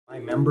My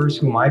members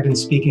whom I've been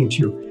speaking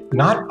to,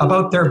 not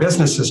about their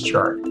businesses,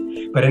 Chart,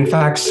 but in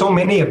fact, so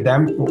many of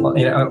them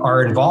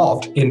are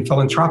involved in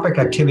philanthropic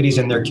activities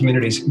in their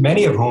communities,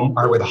 many of whom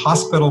are with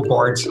hospital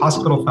boards,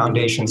 hospital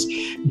foundations.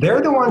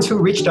 They're the ones who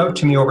reached out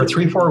to me over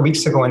 3-4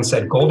 weeks ago and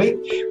said, Goldy,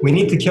 we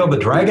need to kill the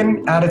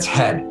dragon at its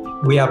head.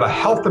 We have a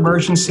health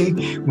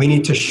emergency. We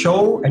need to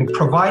show and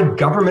provide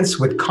governments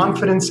with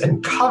confidence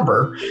and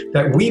cover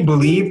that we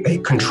believe a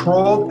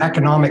controlled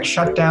economic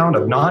shutdown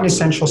of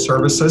non-essential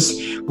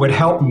services would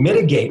help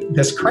mitigate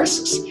this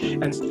crisis.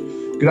 And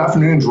good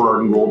afternoon,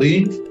 Gerard and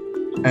Goldy.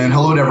 And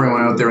hello to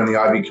everyone out there in the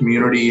Ivey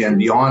community and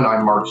beyond.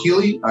 I'm Mark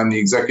Healy. I'm the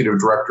Executive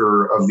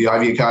Director of the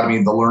Ivey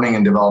Academy, the Learning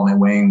and Development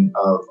Wing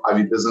of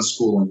Ivey Business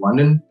School in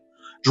London.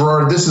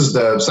 Gerard, this is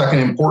the second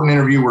important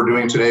interview we're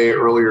doing today.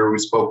 Earlier, we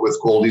spoke with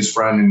Goldy's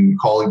friend and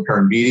colleague,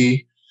 Perrin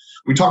Beatty.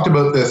 We talked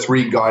about the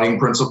 3 guiding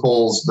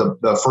principles.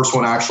 The first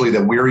one actually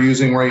that we're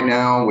using right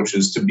now, which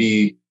is to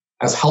be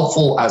as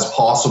helpful as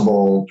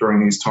possible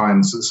during these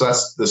times. So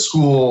that's the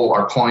school,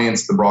 our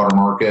clients, the broader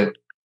market,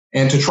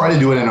 and to try to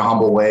do it in a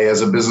humble way.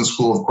 As a business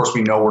school, of course,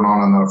 we know we're not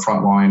on the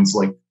front lines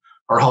like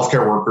our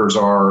healthcare workers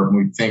are, and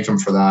we thank them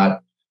for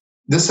that.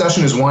 This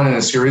session is one in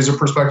a series of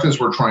perspectives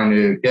we're trying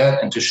to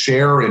get and to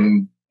share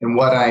in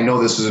what I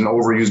know this is an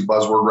overused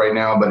buzzword right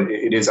now, but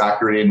it is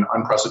accurate in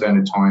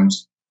unprecedented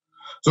times.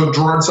 So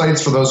Gerard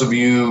Seitz, for those of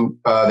you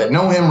that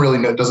know him,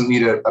 really doesn't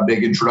need a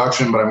big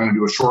introduction, but I'm going to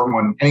do a short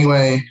one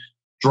anyway.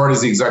 Gerard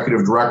is the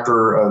Executive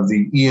Director of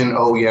the Ian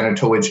O.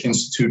 Yanatowicz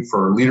Institute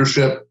for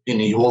Leadership,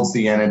 and he holds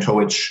the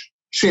Yanatowicz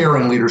Chair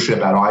in Leadership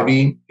at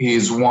Ivey.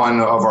 He's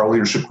one of our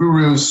leadership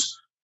gurus,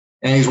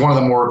 and he's one of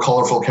the more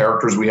colorful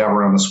characters we have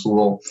around the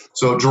school.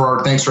 So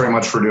Gerard, thanks very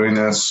much for doing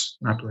this.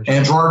 My pleasure.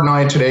 And Gerard and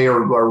I today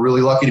are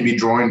really lucky to be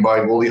joined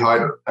by Goldy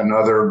Hyder,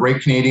 another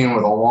great Canadian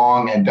with a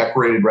long and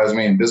decorated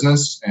resume in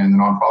business and the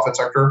nonprofit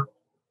sector.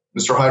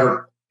 Mr.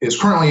 Hyder is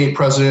currently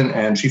President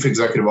and Chief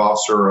Executive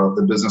Officer of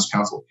the Business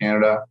Council of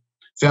Canada.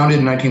 Founded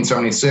in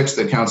 1976,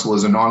 the Council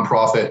is a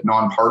nonprofit,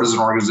 nonpartisan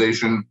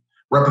organization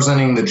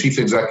representing the chief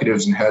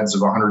executives and heads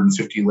of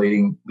 150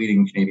 leading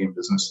Canadian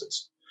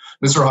businesses.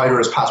 Mr. Hyder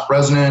is past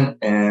president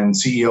and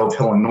CEO of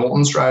Hill &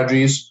 Knowlton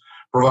Strategies,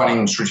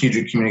 providing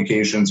strategic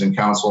communications and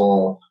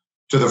counsel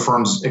to the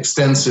firm's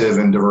extensive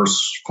and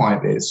diverse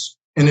client base.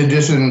 In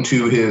addition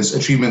to his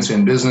achievements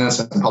in business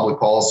and public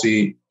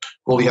policy,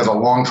 Goldy has a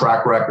long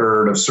track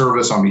record of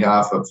service on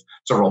behalf of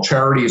several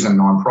charities and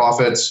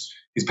nonprofits.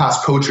 He's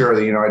past co-chair of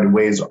the United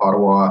Way's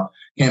Ottawa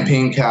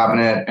campaign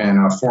cabinet and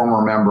a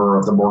former member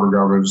of the board of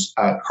governors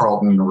at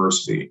Carleton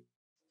University.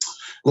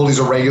 Goldy's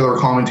a regular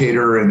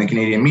commentator in the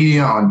Canadian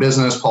media on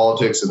business,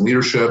 politics, and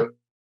leadership.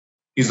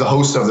 He's the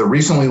host of the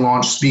recently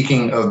launched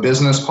Speaking of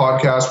Business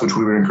podcast, which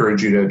we would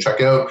encourage you to check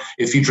out.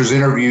 It features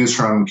interviews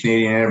from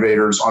Canadian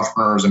innovators,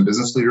 entrepreneurs, and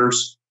business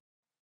leaders.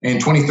 In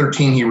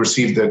 2013, he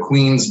received the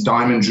Queen's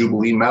Diamond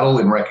Jubilee Medal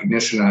in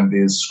recognition of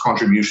his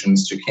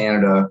contributions to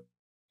Canada.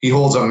 He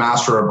holds a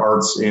Master of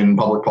Arts in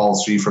Public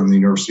Policy from the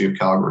University of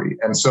Calgary.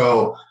 And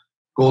so,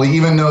 Goldy,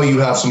 even though you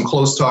have some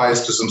close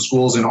ties to some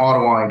schools in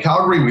Ottawa and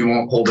Calgary, we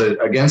won't hold it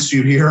against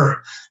you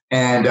here.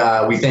 And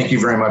we thank you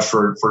very much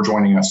for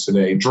joining us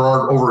today.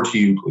 Gerard, over to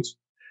you, please.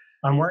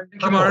 Thank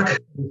you, Mark.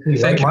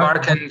 Thank you,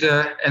 Mark,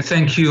 and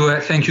thank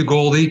you,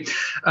 Goldy.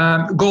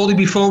 Goldy,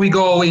 before we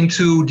go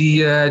into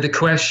the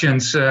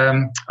questions,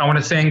 I want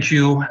to thank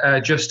you,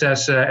 just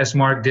as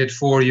Mark did,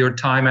 for your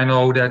time. I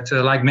know that,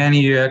 like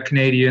many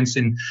Canadians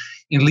in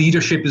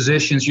leadership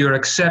positions, you're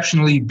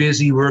exceptionally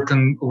busy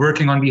working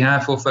on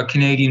behalf of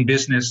Canadian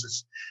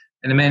businesses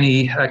and the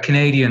many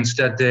Canadians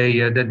that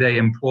they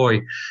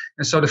employ.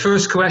 And so the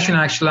first question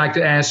I actually like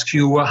to ask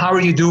you, how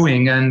are you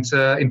doing? And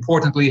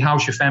importantly,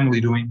 how's your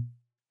family doing?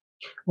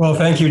 Well,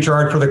 thank you,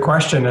 Gerard, for the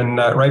question, and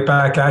right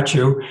back at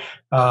you.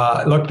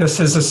 Look,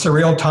 this is a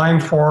surreal time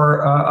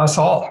for us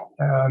all.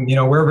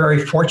 We're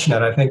very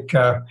fortunate. I think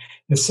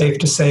it's safe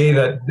to say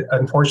that,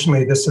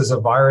 unfortunately, this is a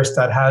virus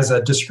that has a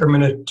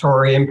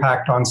discriminatory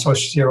impact on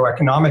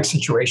socioeconomic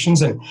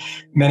situations, and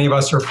many of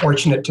us are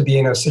fortunate to be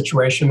in a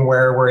situation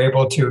where we're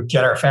able to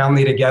get our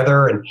family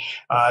together and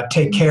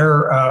take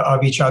care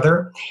of each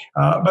other.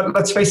 But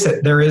let's face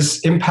it, there is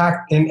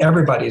impact in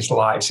everybody's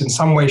lives. In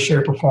some way,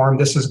 shape, or form,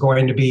 this is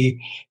going to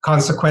be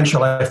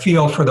consequential. I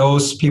feel for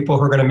those people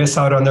who are going to miss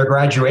out on their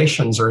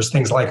graduations or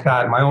things like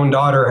that. My own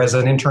daughter has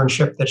an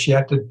internship that she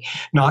had to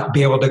not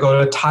be able to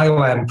go to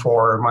Thailand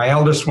for. My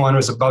eldest one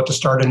was about to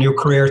start a new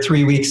career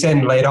 3 weeks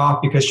in, laid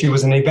off because she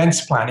was in events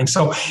planning.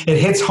 So it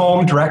hits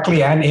home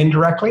directly and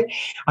indirectly.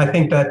 I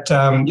think that,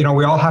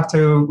 we all have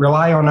to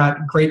rely on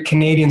that great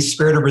Canadian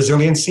spirit of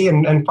resiliency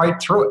and fight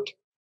through it.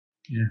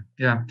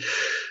 Yeah.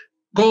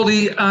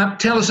 Goldy,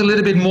 tell us a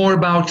little bit more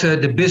about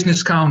the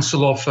Business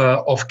Council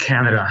of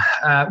Canada.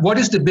 What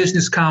is the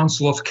Business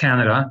Council of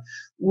Canada?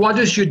 What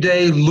does your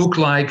day look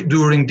like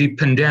during the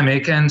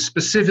pandemic? And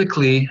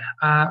specifically,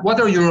 what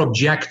are your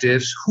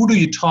objectives? Who do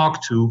you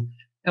talk to?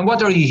 And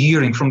what are you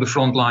hearing from the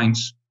front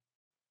lines?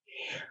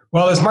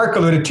 Well, as Mark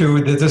alluded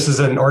to, this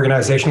is an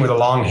organization with a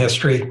long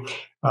history.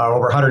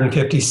 over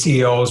 150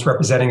 CEOs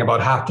representing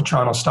about half the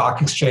Toronto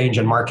Stock Exchange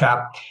and market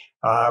cap.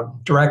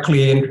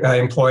 Directly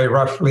employ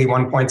roughly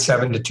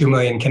 1.7 to 2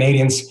 million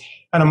Canadians.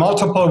 And a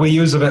multiple we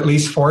use of at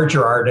least 4,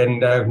 Gerard,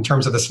 and in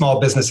terms of the small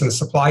business and the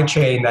supply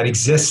chain that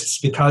exists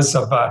because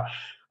of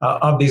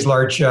these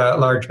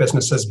large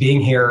businesses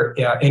being here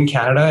in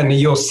Canada. And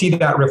you'll see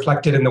that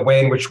reflected in the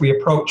way in which we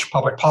approach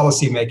public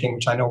policy making,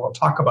 which I know we'll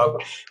talk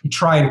about. We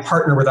try and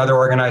partner with other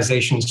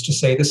organizations to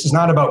say this is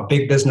not about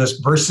big business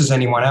versus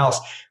anyone else.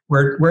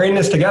 We're in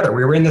this together.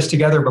 We were in this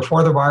together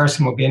before the virus,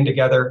 and we'll be in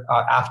together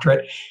after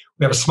it.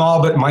 We have a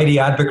small but mighty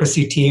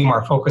advocacy team.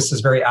 Our focus is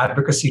very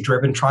advocacy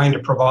driven, trying to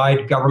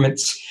provide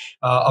governments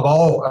of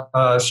all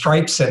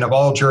stripes and of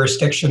all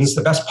jurisdictions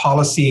the best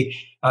policy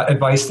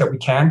advice that we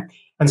can.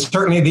 And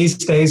certainly these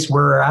days,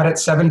 we're at it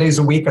 7 days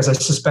a week, as I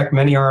suspect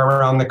many are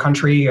around the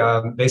country,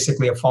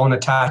 basically a phone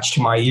attached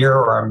to my ear,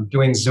 or I'm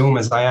doing Zoom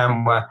as I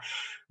am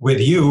with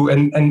you.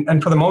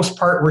 And for the most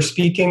part, we're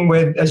speaking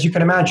with, as you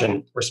can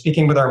imagine, we're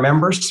speaking with our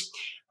members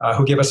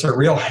who give us a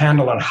real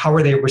handle on how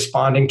are they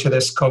responding to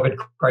this COVID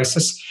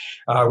crisis.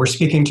 We're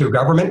speaking to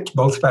government,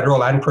 both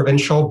federal and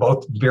provincial,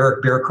 both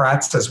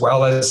bureaucrats as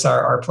well as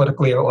our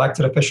politically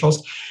elected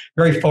officials.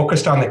 Very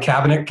focused on the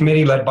cabinet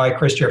committee led by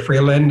Chrystia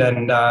Freeland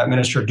and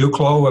Minister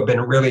Duclos, who have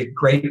been really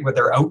great with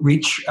their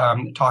outreach,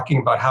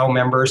 talking about how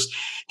members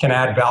can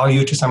add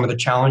value to some of the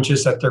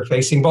challenges that they're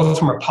facing, both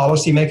from a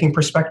policy-making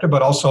perspective,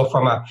 but also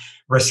from a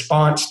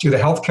response to the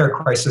healthcare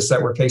crisis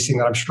that we're facing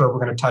that I'm sure we're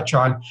going to touch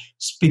on.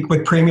 Speak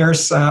with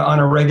premiers on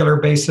a regular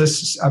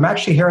basis. I'm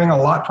actually hearing a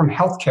lot from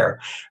healthcare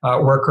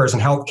workers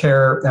and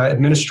healthcare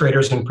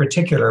administrators in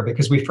particular,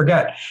 because we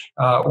forget,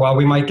 while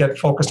we might get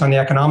focused on the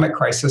economic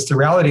crisis, the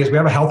reality is we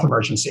have a health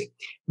emergency.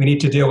 We need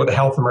to deal with the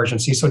health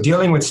emergency. So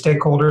dealing with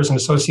stakeholders and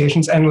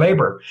associations and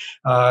labor,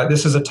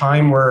 this is a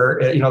time where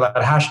that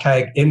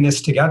hashtag "in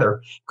this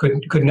together"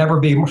 could never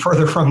be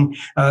further from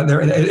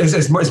there.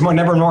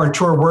 Never more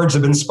truer words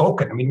have been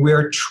spoken. I mean, we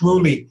are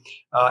truly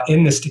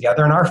in this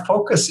together, and our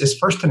focus is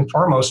first and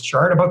foremost,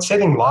 Gerard, about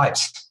saving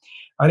lives.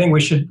 I think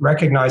we should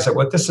recognize that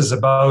what this is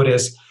about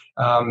is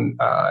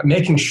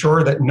making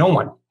sure that no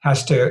one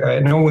has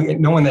to, no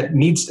one that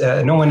needs,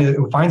 no one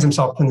who finds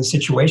himself in the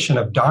situation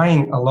of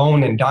dying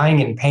alone and dying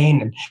in pain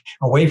and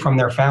away from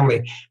their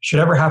family should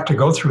ever have to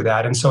go through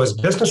that. And so as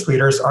business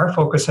leaders, our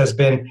focus has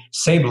been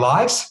save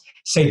lives,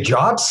 save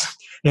jobs,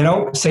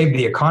 save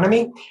the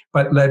economy,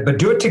 but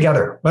do it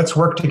together. Let's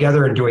work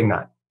together in doing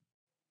that.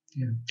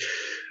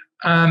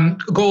 Yeah.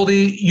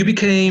 Goldy, you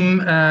became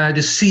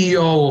the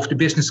CEO of the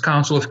Business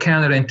Council of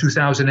Canada in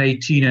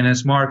 2018, and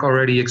as Mark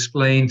already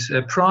explained,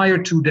 prior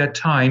to that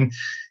time,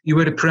 you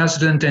were the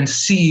president and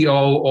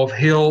CEO of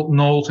Hill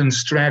Knowlton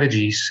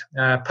Strategies,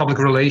 public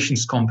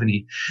relations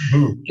company.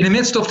 Mm-hmm. In the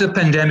midst of the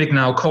pandemic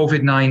now,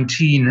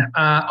 COVID-19,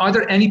 are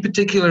there any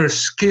particular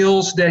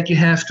skills that you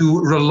have to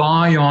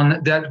rely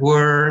on that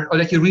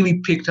you really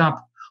picked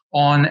up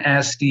on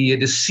as the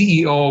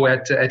CEO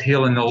at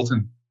Hill and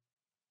Knowlton?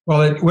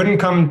 Well, it wouldn't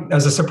come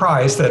as a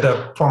surprise that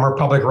a former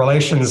public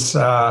relations,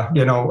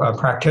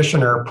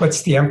 practitioner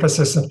puts the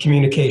emphasis of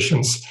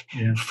communications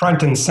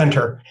front and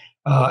center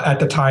at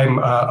the time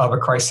of a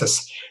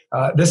crisis.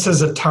 This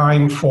is a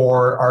time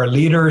for our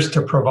leaders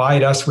to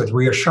provide us with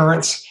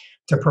reassurance,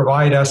 to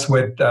provide us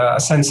with a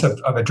sense of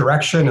a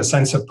direction, a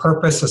sense of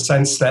purpose, a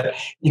sense that,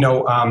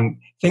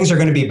 things are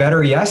going to be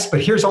better, yes, but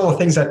here's all the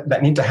things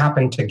that need to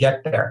happen to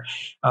get there.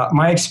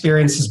 My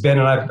experience has been,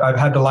 and I've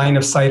had the line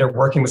of sight of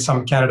working with some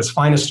of Canada's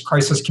finest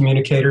crisis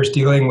communicators,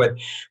 dealing with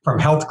from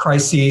health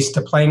crises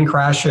to plane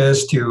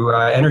crashes to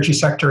energy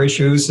sector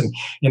issues. And,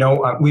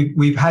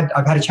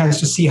 I've had a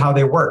chance to see how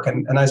they work.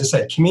 And as I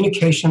said,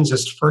 communications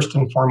is first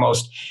and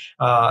foremost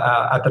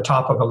at the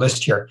top of the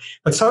list here.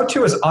 But so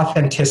too is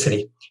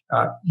authenticity.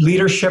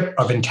 Leadership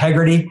of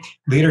integrity,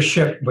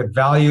 leadership with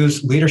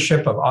values,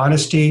 leadership of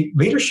honesty,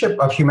 leadership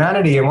of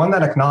humanity, and one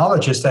that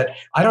acknowledges that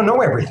I don't know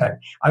everything.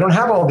 I don't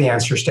have all the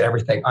answers to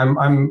everything. I'm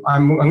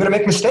going to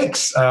make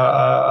mistakes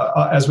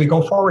as we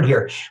go forward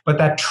here. But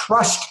that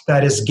trust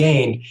that is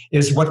gained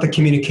is what the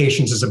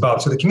communications is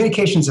about. So the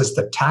communications is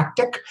the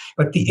tactic,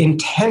 but the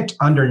intent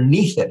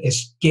underneath it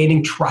is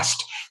gaining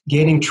trust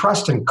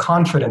and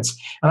confidence.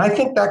 And I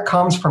think that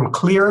comes from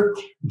clear,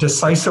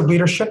 decisive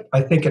leadership.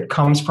 I think it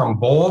comes from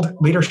bold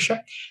leadership.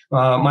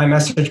 My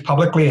message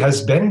publicly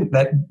has been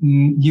that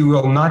you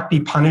will not be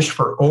punished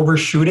for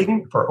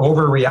overshooting, for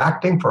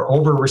overreacting, for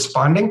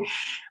over-responding.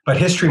 But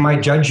history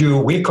might judge you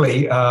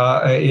weakly,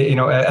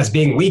 as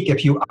being weak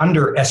if you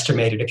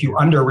underestimated, if you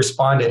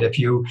under-responded, if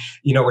you,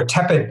 were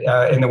tepid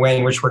in the way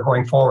in which we're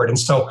going forward. And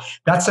so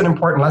that's an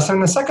important lesson.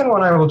 And the second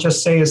one I will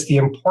just say is the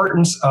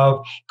importance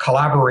of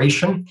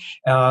collaboration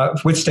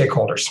with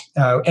stakeholders.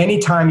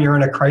 Anytime you're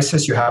in a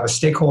crisis, you have a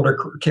stakeholder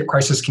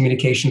crisis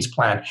communications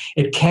plan.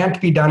 It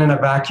can't be done in a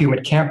vacuum.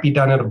 It can't be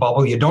done in a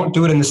bubble. You don't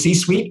do it in the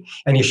C-suite,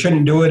 and you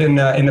shouldn't do it in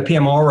the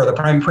PMO or the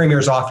Prime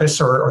Premier's office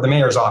or the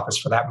Mayor's office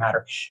for that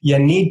matter. You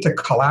need to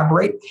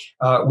collaborate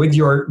with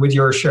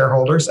your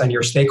shareholders and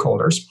your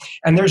stakeholders.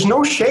 And there's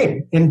no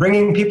shame in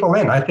bringing people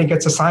in. I think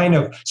it's a sign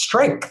of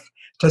strength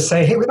to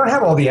say, hey, we don't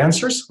have all the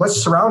answers.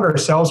 Let's surround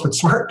ourselves with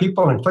smart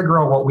people and figure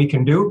out what we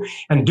can do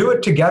and do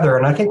it together.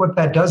 And I think what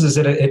that does is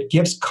it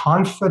gives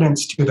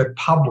confidence to the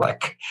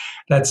public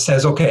that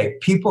says, okay,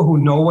 people who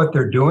know what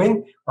they're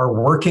doing are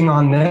working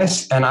on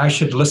this, and I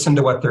should listen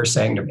to what they're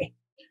saying to me.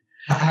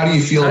 How do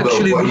you feel about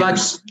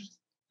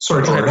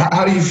Sorry, George.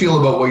 How do you feel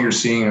about what you're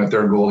seeing out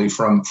there, Goldy,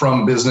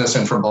 from business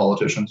and from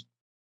politicians?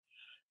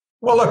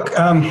 Well, look,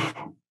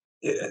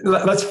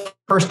 let's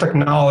first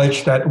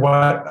acknowledge that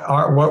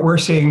what we're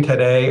seeing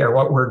today, or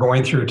what we're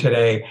going through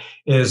today,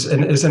 is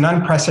an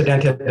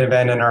unprecedented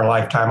event in our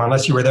lifetime.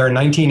 Unless you were there in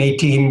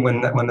 1918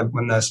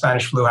 when the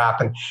Spanish flu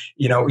happened,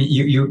 you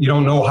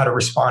don't know how to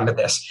respond to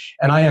this.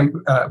 And I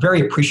am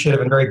very appreciative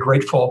and very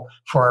grateful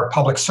for our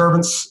public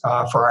servants,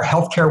 for our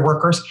healthcare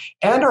workers,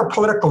 and our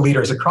political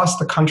leaders across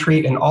the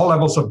country in all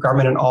levels of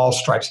government and all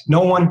stripes.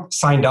 No one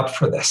signed up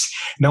for this.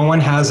 No one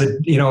has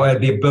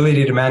the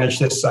ability to manage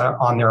this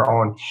on their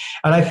own.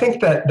 And I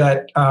think that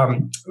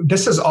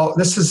this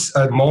is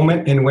a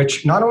moment in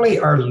which not only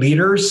are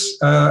leaders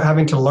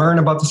having to learn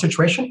about the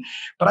situation,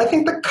 but I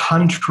think the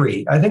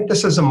country. I think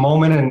this is a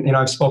moment, and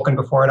I've spoken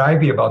before at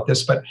Ivey about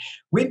this, but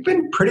we've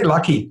been pretty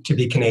lucky to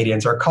be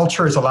Canadians. Our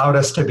culture has allowed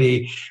us to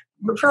be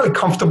fairly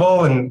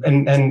comfortable and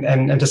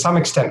to some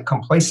extent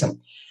complacent.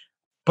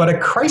 But a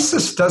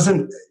crisis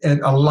doesn't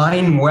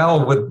align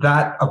well with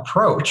that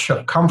approach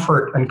of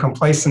comfort and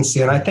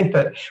complacency. And I think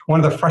that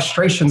one of the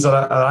frustrations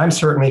that I'm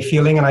certainly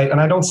feeling, and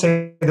I don't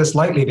say this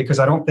lightly, because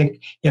I don't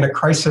think in a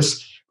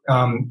crisis,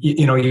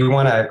 you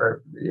want to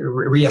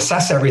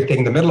reassess everything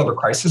in the middle of a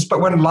crisis.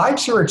 But when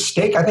lives are at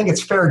stake, I think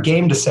it's fair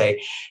game to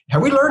say,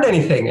 have we learned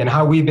anything in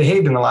how we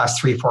behaved in the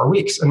last 3-4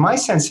 weeks? And my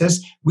sense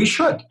is we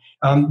should.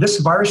 This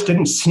virus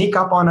didn't sneak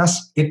up on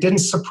us. It didn't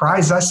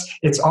surprise us.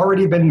 It's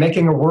already been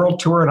making a world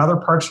tour in other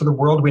parts of the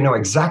world. We know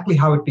exactly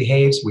how it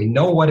behaves. We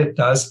know what it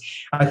does.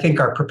 I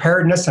think our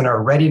preparedness and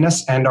our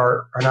readiness and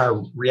our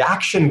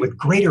reaction with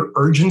greater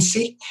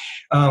urgency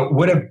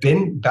would have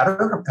been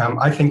better.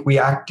 I think we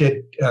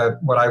acted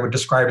what I would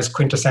describe as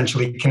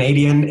quintessentially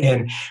Canadian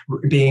in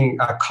being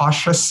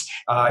cautious,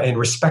 in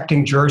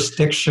respecting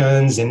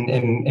jurisdictions,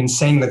 in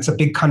saying that it's a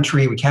big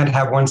country. We can't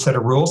have one set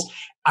of rules.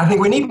 I think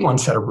we need one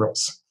set of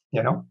rules.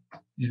 Yeah.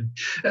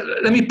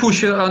 Let me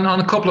push on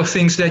a couple of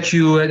things that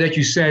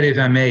you said, if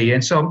I may.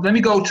 And so let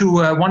me go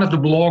to one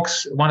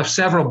of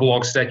several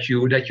blogs that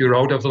you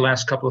wrote over the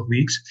last couple of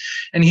weeks.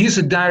 And here's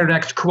a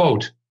direct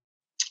quote.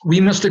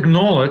 We must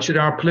acknowledge that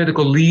our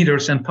political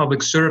leaders and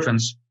public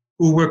servants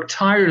who work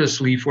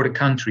tirelessly for the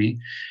country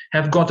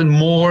have gotten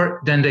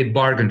more than they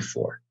bargained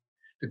for.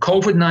 The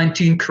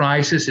COVID-19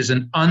 crisis is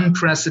an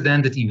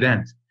unprecedented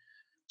event.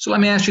 So let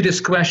me ask you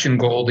this question,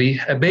 Goldy.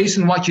 Based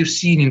on what you've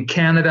seen in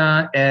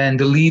Canada and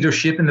the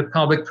leadership in the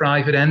public,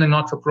 private, and the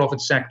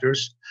not-for-profit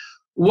sectors,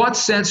 what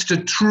sets the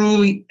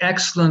truly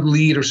excellent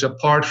leaders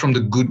apart from the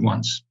good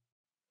ones?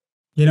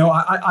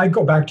 I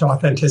go back to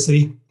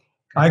authenticity.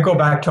 I go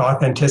back to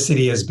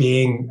authenticity as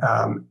being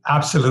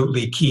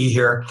absolutely key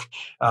here.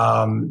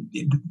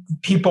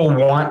 People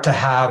want to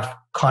have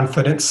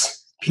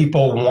confidence.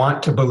 People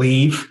want to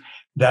believe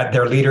that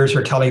their leaders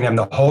are telling them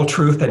the whole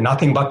truth and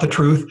nothing but the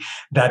truth,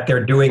 that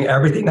they're doing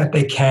everything that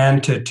they can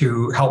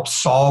to help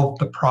solve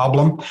the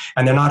problem,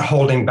 and they're not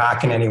holding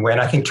back in any way.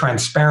 And I think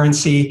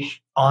transparency,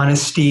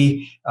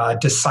 honesty,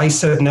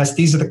 decisiveness,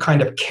 these are the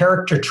kind of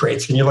character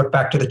traits. And you look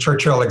back to the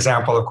Churchill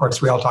example, of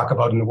course, we all talk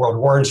about in the World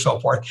War and so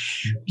forth.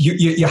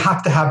 You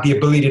have to have the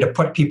ability to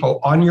put people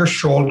on your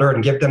shoulder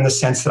and give them the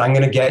sense that I'm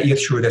going to get you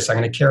through this. I'm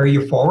going to carry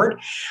you forward.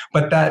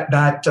 But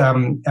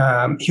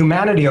that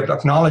humanity of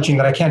acknowledging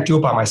that I can't do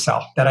it by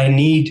myself, that I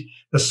need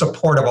the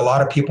support of a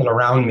lot of people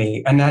around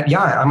me, and that,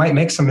 I might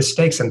make some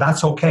mistakes, and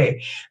that's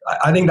okay.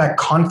 I think that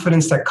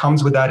confidence that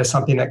comes with that is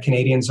something that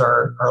Canadians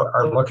are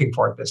looking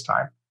for at this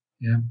time.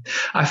 Yeah,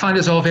 I find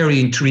this all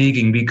very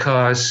intriguing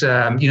because,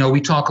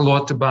 we talk a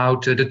lot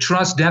about the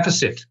trust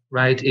deficit,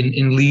 right,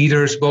 in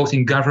leaders, both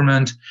in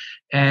government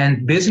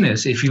and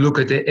business. If you look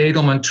at the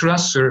Edelman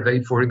Trust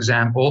Survey, for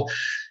example,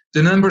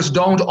 the numbers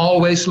don't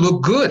always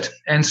look good.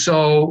 And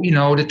so,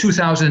 the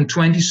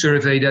 2020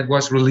 survey that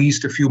was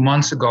released a few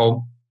months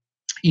ago,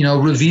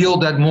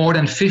 revealed that more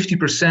than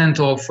 50%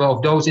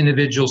 of those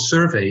individuals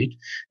surveyed,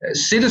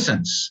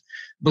 citizens,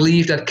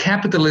 believe that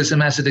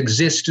capitalism as it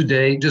exists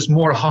today does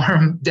more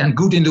harm than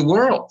good in the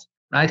world,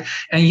 right?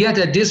 And yet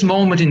at this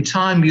moment in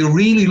time, we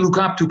really look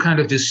up to kind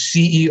of the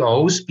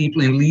CEOs,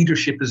 people in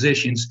leadership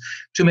positions,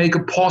 to make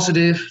a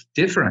positive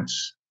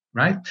difference,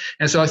 right?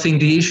 And so I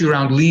think the issue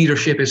around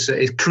leadership is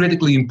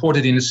critically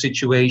important in a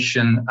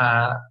situation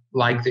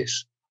like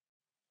this.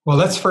 Well,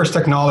 let's first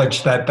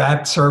acknowledge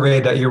that survey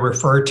that you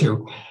referred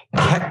to,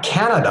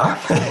 Canada,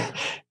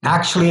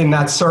 actually in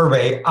that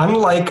survey,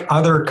 unlike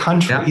other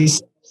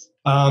countries,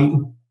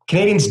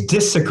 Canadians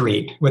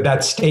disagreed with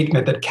that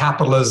statement that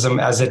capitalism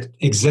as it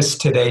exists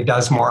today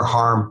does more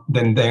harm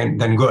than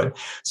good.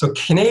 So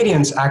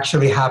Canadians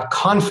actually have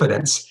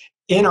confidence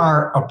in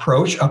our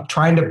approach of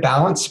trying to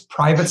balance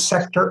private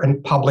sector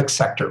and public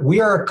sector.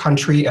 We are a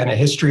country and a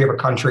history of a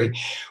country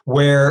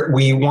where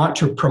we want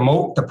to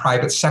promote the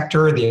private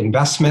sector, the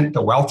investment,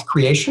 the wealth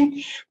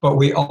creation, but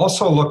we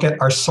also look at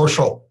our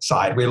social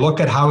side. We look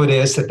at how it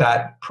is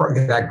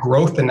that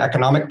growth and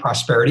economic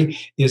prosperity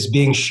is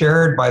being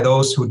shared by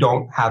those who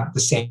don't have the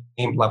same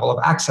level of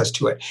access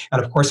to it.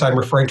 And of course, I'm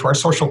referring to our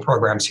social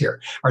programs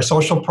here. Our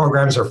social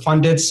programs are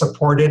funded,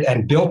 supported,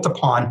 and built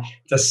upon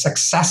the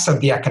success of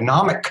the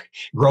economic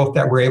growth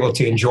that we're able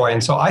to enjoy.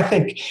 And so I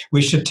think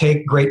we should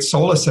take great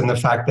solace in the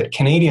fact that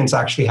Canadians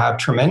actually have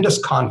tremendous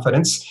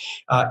confidence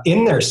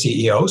in their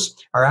CEOs,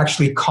 are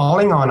actually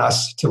calling on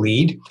us to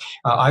lead.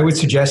 I would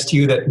suggest to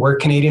you that where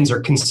Canadians are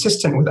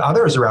consistent with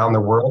others around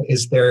the world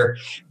is their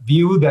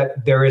view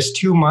that there is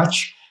too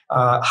much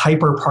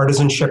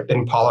hyper-partisanship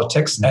in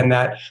politics, and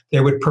that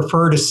they would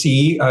prefer to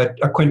see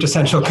a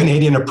quintessential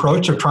Canadian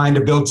approach of trying to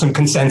build some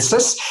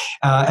consensus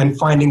and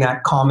finding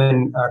that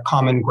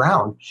common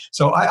ground.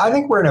 So I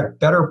think we're in a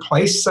better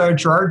place,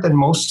 Gerard, than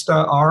most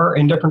are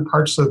in different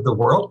parts of the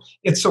world.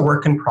 It's a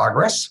work in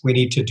progress. We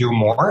need to do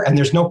more, and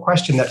there's no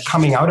question that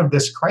coming out of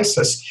this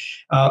crisis,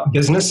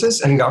 businesses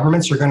and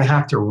governments are going to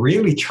have to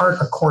really chart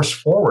a course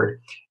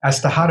forward as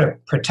to how to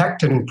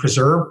protect and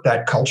preserve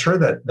that culture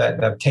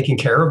that taking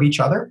care of each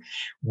other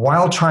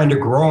while trying to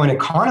grow an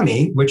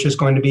economy, which is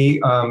going to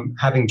be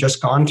having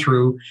just gone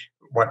through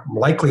what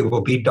likely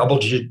will be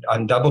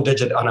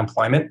double-digit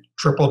unemployment,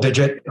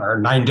 triple-digit or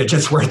 9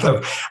 digits worth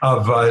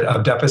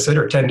of deficit,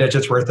 or 10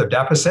 digits worth of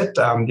deficit,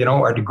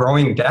 or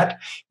growing debt.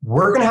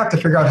 We're going to have to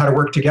figure out how to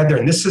work together.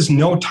 And this is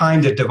no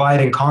time to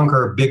divide and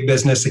conquer big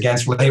business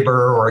against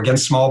labor or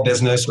against small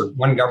business or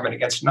one government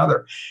against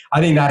another. I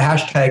think that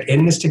hashtag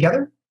in this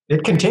together,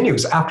 it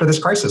continues after this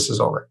crisis is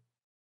over.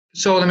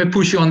 So let me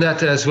push you on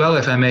that as well,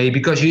 if I may,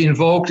 because you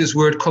invoked this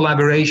word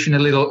collaboration a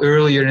little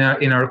earlier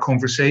in our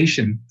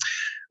conversation.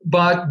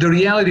 But the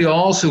reality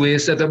also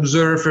is that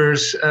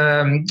observers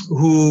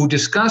who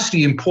discuss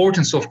the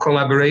importance of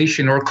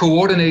collaboration or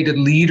coordinated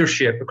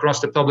leadership across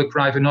the public,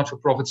 private,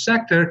 not-for-profit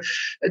sector,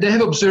 they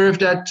have observed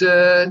that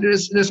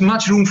there's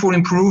much room for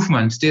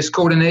improvement. This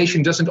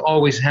coordination doesn't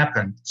always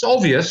happen. It's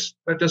obvious,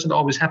 but it doesn't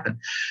always happen.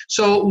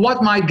 So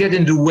what might get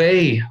in the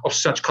way of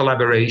such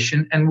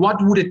collaboration, and what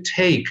would it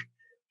take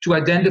to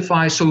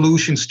identify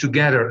solutions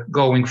together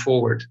going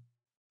forward?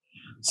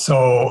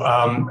 So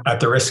at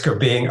the risk of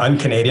being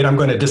un-Canadian, I'm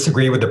going to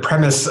disagree with the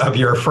premise of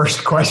your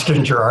first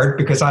question, Gerard,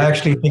 because I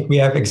actually think we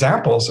have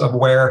examples of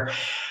where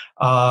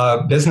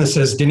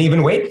businesses didn't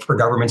even wait for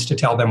governments to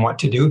tell them what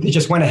to do. They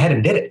just went ahead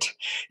and did it.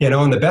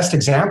 And the best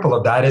example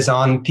of that is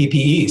on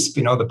PPEs,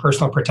 the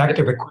personal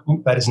protective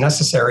equipment that is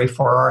necessary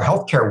for our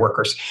healthcare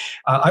workers.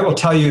 I will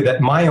tell you that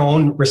my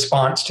own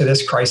response to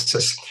this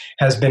crisis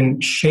has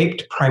been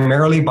shaped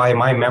primarily by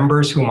my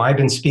members whom I've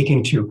been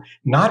speaking to,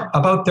 not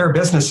about their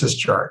businesses,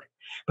 Gerard.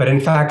 But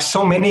in fact,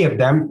 so many of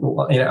them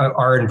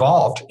are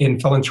involved in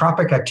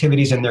philanthropic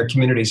activities in their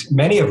communities,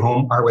 many of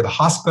whom are with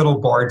hospital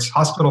boards,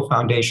 hospital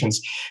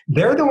foundations.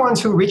 They're the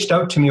ones who reached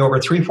out to me over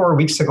 3-4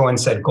 weeks ago and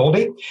said,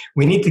 Goldy,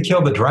 we need to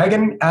kill the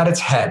dragon at its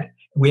head.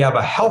 We have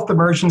a health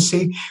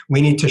emergency.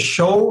 We need to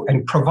show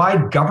and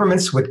provide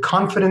governments with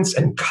confidence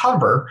and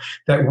cover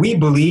that we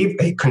believe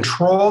a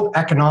controlled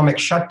economic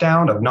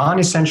shutdown of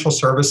non-essential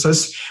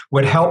services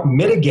would help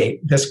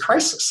mitigate this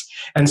crisis.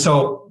 And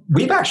so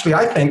we've actually,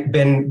 I think,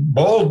 been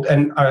bold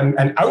and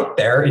out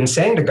there in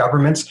saying to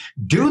governments,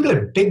 do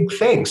the big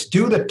things,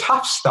 do the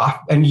tough stuff,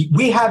 and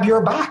we have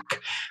your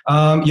back.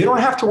 You don't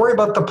have to worry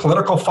about the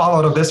political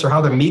fallout of this or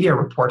how the media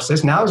reports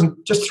this. Now,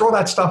 just throw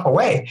that stuff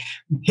away.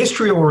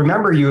 History will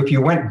remember you if you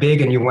went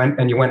big and you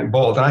went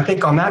bold. And I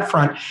think on that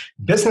front,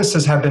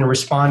 businesses have been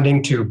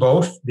responding to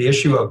both the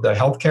issue of the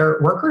healthcare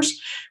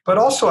workers, but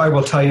also I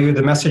will tell you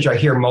the message I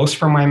hear most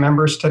from my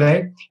members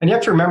today. And you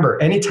have to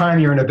remember, anytime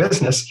you're in a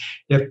business,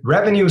 if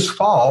revenues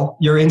fall,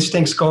 your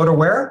instincts go to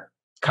where?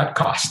 Cut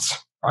costs,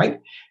 right?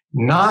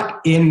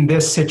 Not in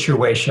this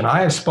situation.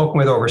 I have spoken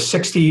with over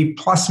 60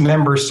 plus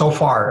members so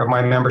far of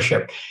my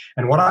membership.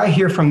 And what I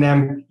hear from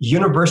them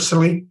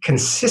universally,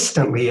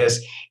 consistently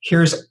is,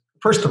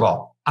 first of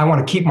all, I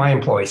want to keep my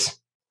employees.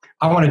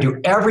 I want to do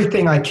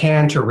everything I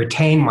can to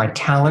retain my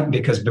talent,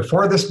 because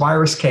before this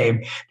virus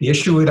came, the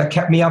issue that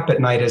kept me up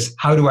at night is,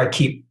 how do I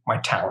keep my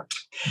talent?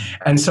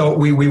 And so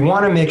we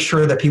want to make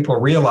sure that people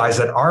realize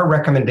that our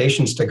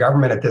recommendations to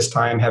government at this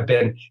time have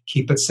been,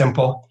 keep it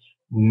simple,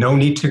 no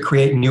need to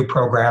create new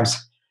programs.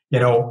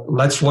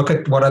 Let's look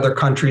at what other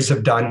countries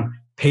have done.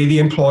 Pay the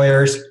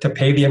employers to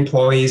pay the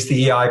employees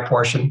the EI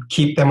portion,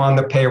 keep them on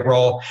the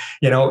payroll,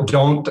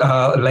 don't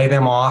lay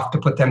them off to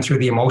put them through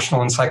the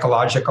emotional and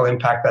psychological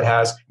impact that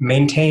has,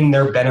 maintain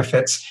their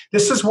benefits.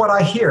 This is what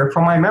I hear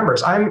from my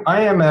members.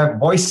 I am a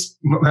voice,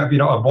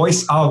 a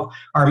voice of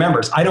our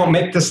members. I don't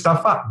make this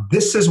stuff up.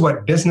 This is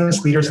what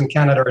business leaders in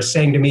Canada are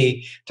saying to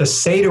me to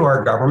say to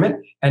our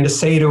government and to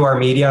say to our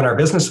media and our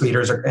business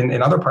leaders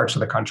in other parts of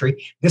the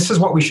country. This is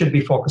what we should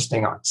be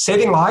focusing on.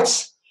 Saving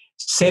lives,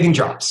 saving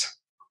jobs.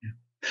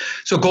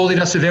 So Goldy,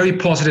 that's a very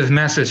positive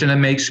message, and it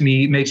makes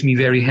me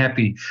very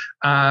happy.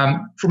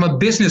 From a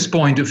business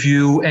point of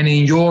view, and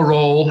in your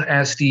role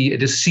as the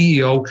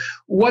CEO,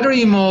 what are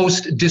you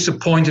most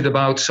disappointed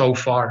about so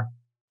far?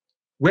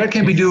 Where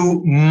can we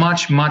do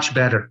much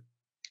better?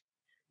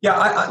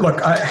 Yeah,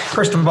 look,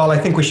 first of all, I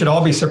think we should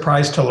all be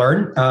surprised to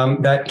learn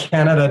that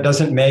Canada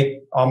doesn't make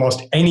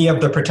almost any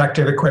of the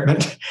protective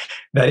equipment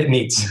that it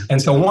needs.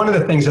 And so one of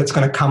the things that's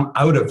going to come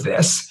out of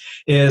this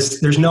is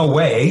there's no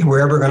way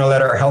we're ever going to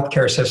let our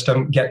healthcare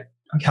system get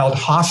held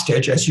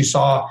hostage. As you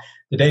saw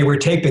the day we're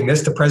taping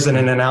this, the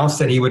president announced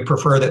that he would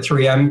prefer that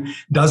 3M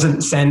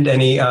doesn't send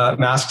any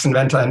masks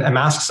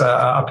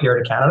up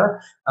here to Canada.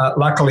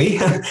 Luckily,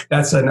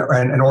 that's an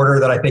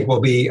order that I think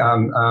will be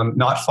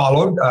not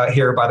followed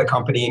here by the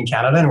company in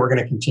Canada, and we're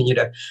going to continue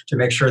to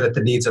make sure that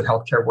the needs of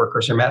healthcare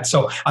workers are met.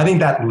 So I think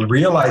that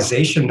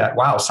realization that,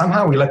 wow,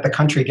 somehow we let the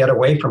country get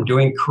away from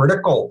doing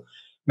critical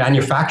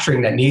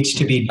manufacturing that needs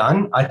to be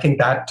done, I think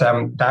that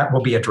that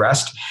will be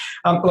addressed.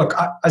 Look,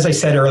 as I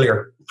said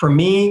earlier, for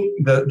me,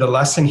 the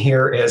lesson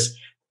here is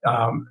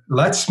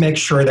let's make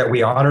sure that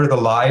we honor the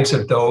lives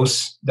of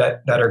those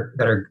that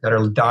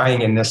are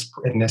dying in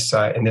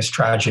this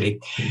tragedy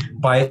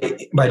by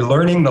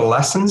learning the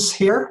lessons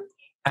here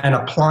and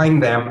applying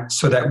them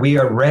so that we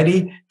are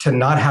ready to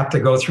not have to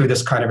go through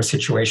this kind of a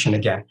situation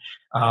again.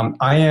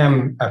 I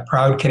am a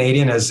proud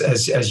Canadian,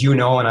 as you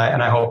know, and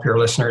I hope your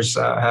listeners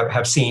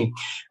have seen.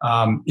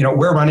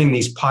 We're running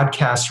these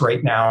podcasts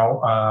right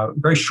now,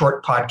 very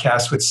short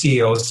podcasts with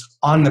CEOs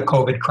on the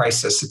COVID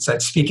crisis. It's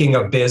at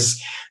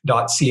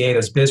speakingofbiz.ca.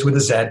 That's biz with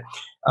a Z.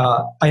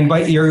 I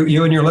invite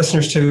you and your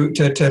listeners to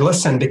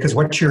listen, because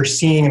what you're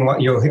seeing and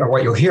what you'll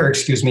hear,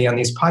 on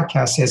these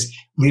podcasts is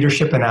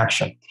leadership in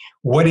action.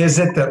 What is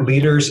it that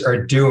leaders are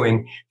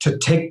doing to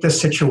take the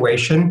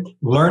situation,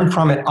 learn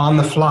from it on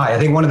the fly? I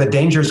think one of the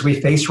dangers we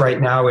face right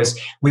now is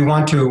we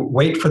want to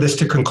wait for this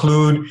to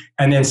conclude,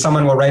 and then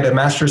someone will write a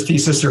master's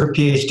thesis or a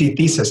PhD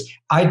thesis.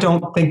 I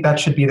don't think that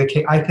should be the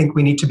case. I think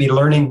we need to be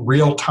learning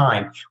real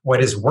time. What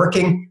is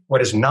working,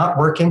 what is not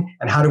working,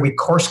 and how do we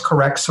course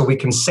correct so we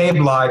can save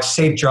lives,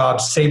 save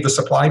jobs, save the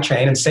supply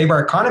chain, and save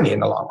our economy in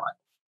the long run.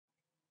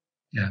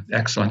 Yeah,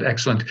 excellent.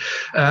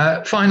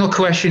 Final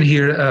question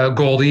here,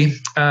 Goldy.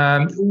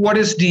 What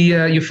is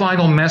your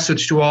final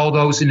message to all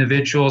those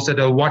individuals that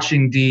are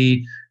watching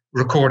the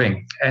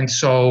recording? And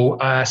so,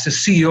 as the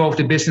CEO of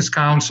the Business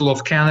Council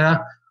of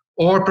Canada,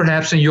 or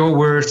perhaps in your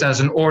words, as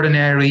an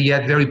ordinary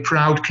yet very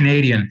proud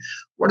Canadian,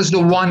 what is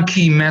the one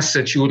key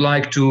message you would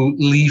like to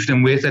leave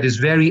them with that is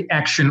very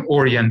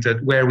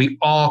action-oriented, where we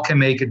all can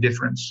make a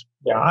difference?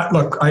 Yeah,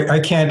 look, I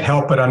can't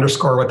help but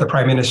underscore what the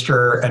Prime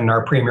Minister and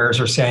our premiers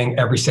are saying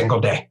every single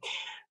day.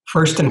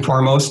 First and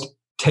foremost,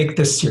 take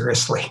this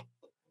seriously.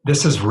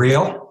 This is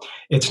real.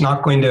 It's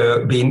not going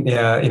to be,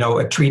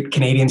 treat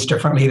Canadians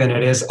differently than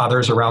it is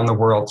others around the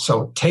world.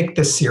 So take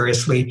this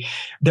seriously.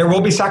 There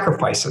will be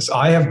sacrifices.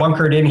 I have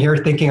bunkered in here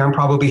thinking I'm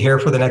probably here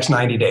for the next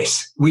 90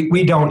 days.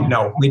 We don't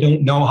know. We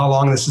don't know how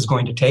long this is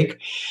going to take.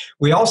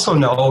 We also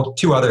know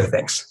two other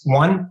things.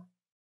 One,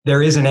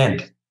 there is an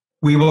end.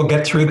 We will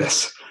get through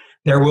this.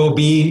 There will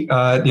be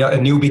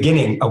a new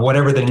beginning of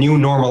whatever the new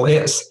normal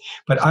is.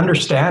 But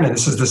understand, and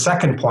this is the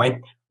second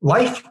point,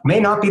 life may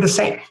not be the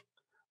same.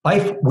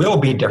 Life will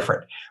be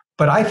different.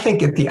 But I think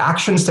that the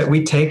actions that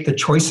we take, the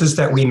choices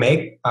that we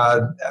make,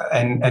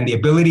 and the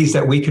abilities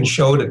that we can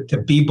show to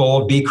be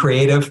bold, be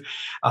creative,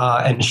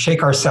 and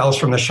shake ourselves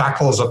from the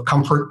shackles of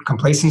comfort,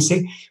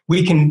 complacency,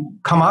 we can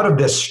come out of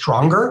this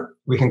stronger.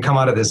 We can come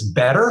out of this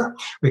better.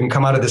 We can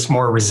come out of this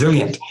more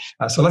resilient.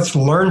 So let's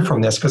learn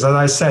from this, because as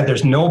I said,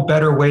 there's no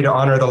better way to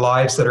honor the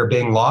lives that are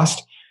being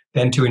lost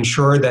than to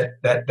ensure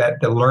that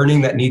the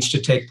learning that needs to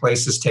take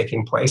place is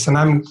taking place. And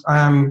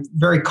I'm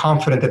very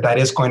confident that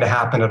is going to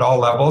happen at all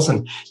levels.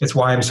 And it's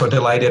why I'm so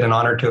delighted and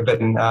honored to have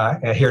been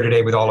here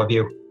today with all of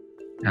you.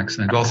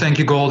 Excellent. Well, thank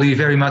you, Goldy,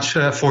 very much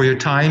for your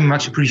time.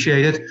 Much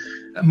appreciated.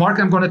 Mark,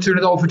 I'm going to turn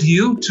it over to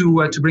you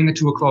to bring it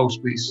to a close,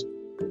 please.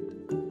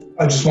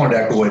 I just wanted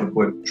to echo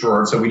what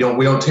Gerard said. We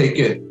don't take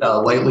it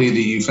lightly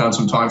that you found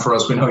some time for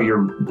us. We know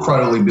you're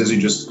incredibly busy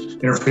just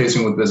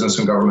interfacing with business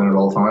and government at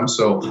all times.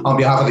 So on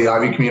behalf of the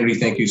Ivey community,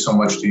 thank you so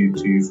much to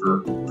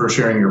you for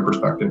sharing your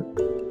perspective.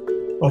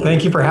 Well,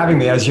 thank you for having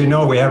me. As you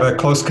know, we have a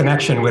close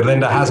connection with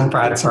Linda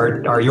Hasenpratz,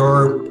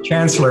 your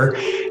chancellor,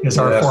 is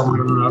our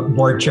former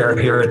board chair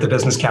here at the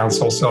Business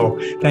Council. So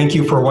thank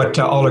you for what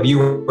all of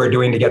you are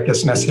doing to get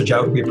this message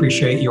out. We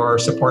appreciate your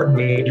support and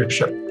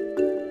leadership.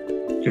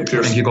 Okay,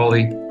 cheers. Thank you,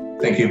 Goldy.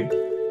 Thank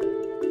you.